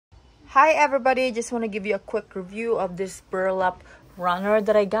Hi everybody, just want to give you a quick review of this burlap runner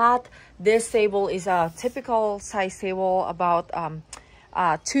that I got. This table is a typical size table, about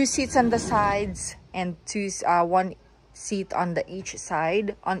 2 seats on the sides and one seat on each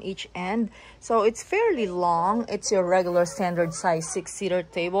side, on each end. So it's fairly long. It's your regular standard size 6-seater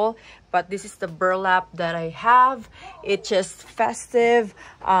table, but this is the burlap that I have. It's just festive.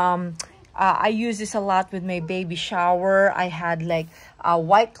 I use this a lot with my baby shower. I had like a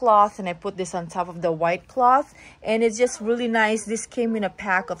white cloth and I put this on top of the white cloth, and it's just really nice. This came in a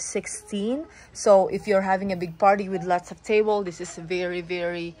pack of 16, so if you're having a big party with lots of table, this is very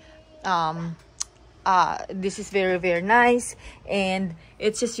very nice. And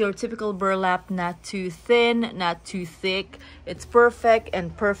it's just your typical burlap, not too thin, not too thick. It's perfect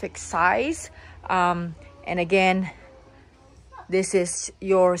and perfect size. And again, this is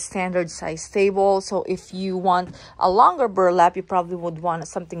your standard size table. So if you want a longer burlap, you probably would want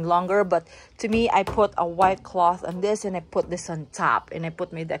something longer. But to me, I put a white cloth on this and I put this on top and I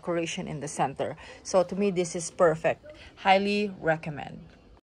put my decoration in the center. So to me, this is perfect. Highly recommend.